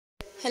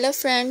Hello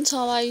friends,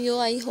 how are you?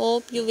 I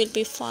hope you will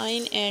be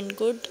fine and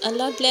good.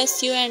 Allah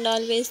bless you and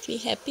always be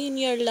happy in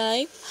your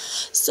life.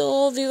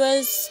 So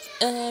viewers,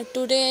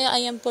 today I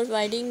am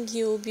providing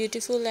you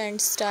beautiful and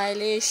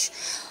stylish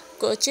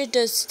crochet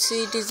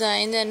jersey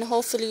design, and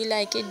hopefully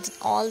like it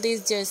all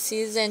these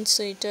jerseys and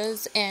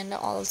sweaters, and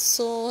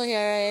also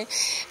here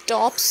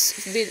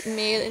tops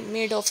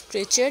made of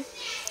crochet.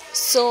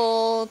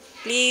 So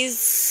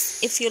please,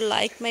 if you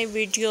like my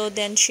video,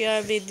 then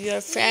share with your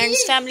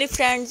friends, family,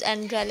 friends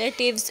and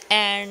relatives,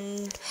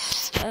 and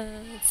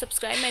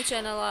subscribe my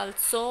channel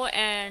also,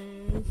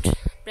 and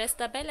press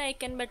the bell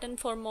icon button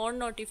for more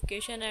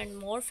notification and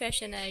more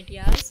fashion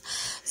ideas.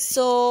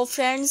 So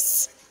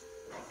friends,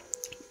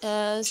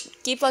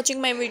 keep watching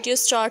my video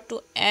start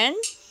to end.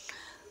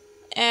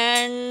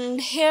 And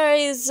here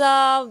is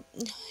a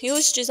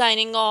huge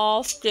designing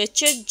of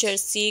crochet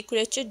jersey,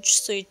 crochet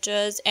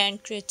sweaters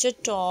and crochet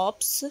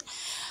tops.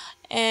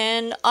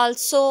 And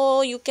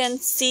also you can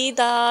see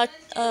the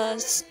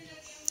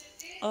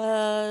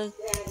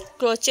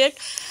crochet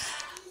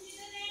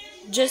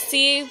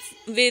jersey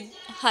with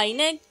high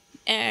neck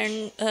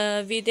and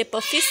with a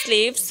puffy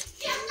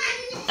sleeves.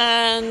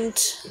 And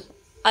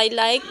I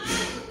like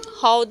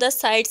how the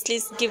side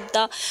sleeves give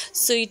the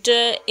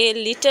sweater a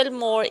little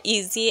more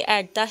easy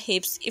at the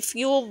hips. If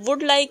you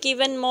would like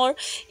even more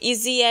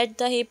easy at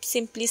the hips,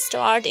 simply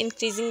start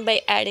increasing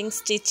by adding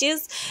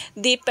stitches.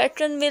 The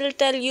pattern will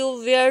tell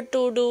you where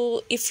to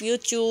do if you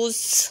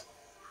choose.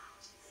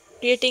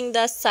 Creating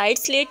the side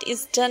slit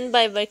is done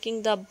by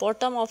working the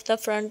bottom of the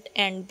front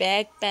and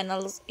back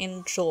panels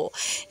in row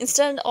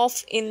instead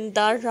of in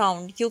the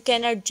round. You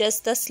can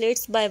adjust the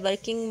slits by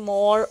working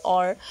more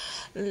or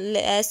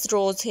less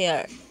rows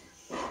here.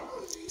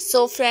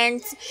 So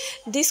friends,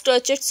 this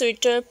crochet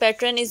sweater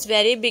pattern is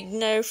very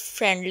beginner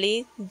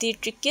friendly. The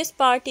trickiest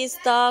part is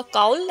the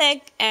cowl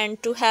neck,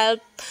 and to help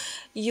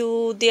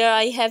you there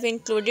I have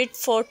included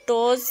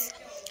photos.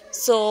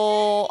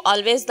 So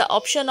always the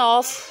option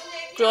of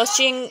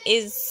crocheting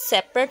is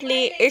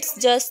separately.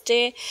 It's just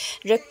a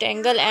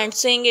rectangle and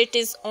sewing it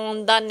is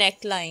on the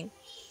neckline.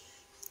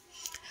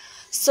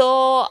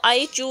 So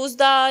I choose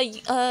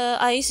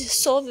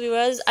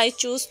viewers, I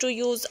choose to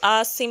use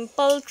a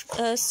simple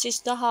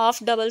stitch the half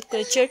double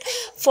crochet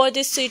for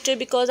this sweater,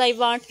 because I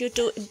want you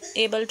to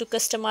able to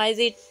customize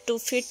it to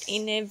fit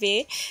in a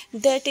way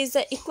that is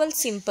equal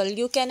simple.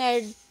 You can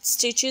add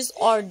stitches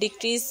or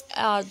decrease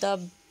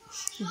the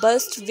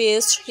bust,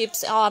 waist,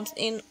 hips, arms,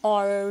 in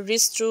or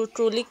wrist to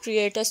truly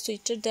create a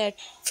sweater that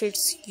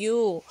fits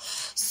you.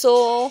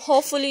 So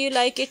hopefully you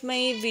like it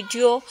my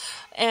video,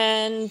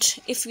 and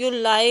if you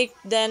like,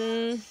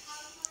 then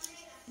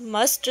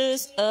must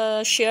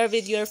share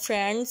with your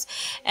friends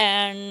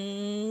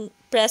and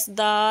press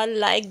the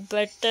like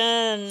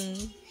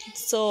button.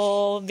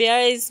 So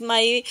where is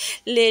my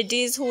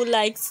ladies who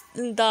likes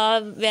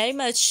the very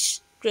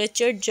much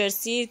crochet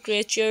jersey,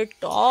 crochet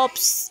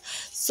tops?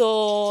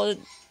 So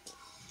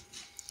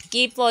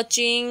keep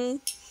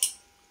watching.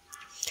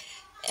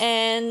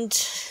 And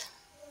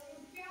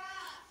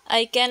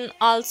I can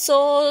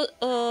also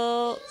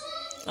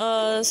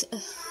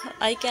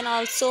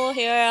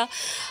here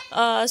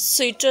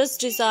sweaters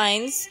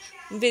designs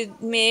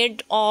with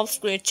made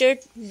of crochet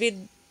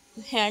with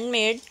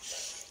handmade.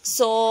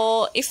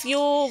 So if you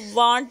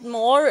want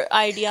more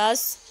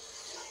ideas,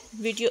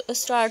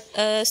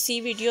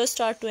 see video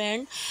start to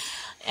end.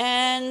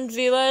 And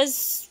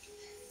viewers,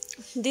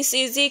 this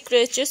easy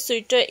crochet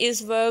sweater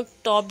is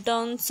worked top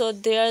down, so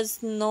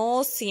there's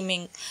no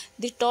seaming.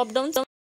 The top down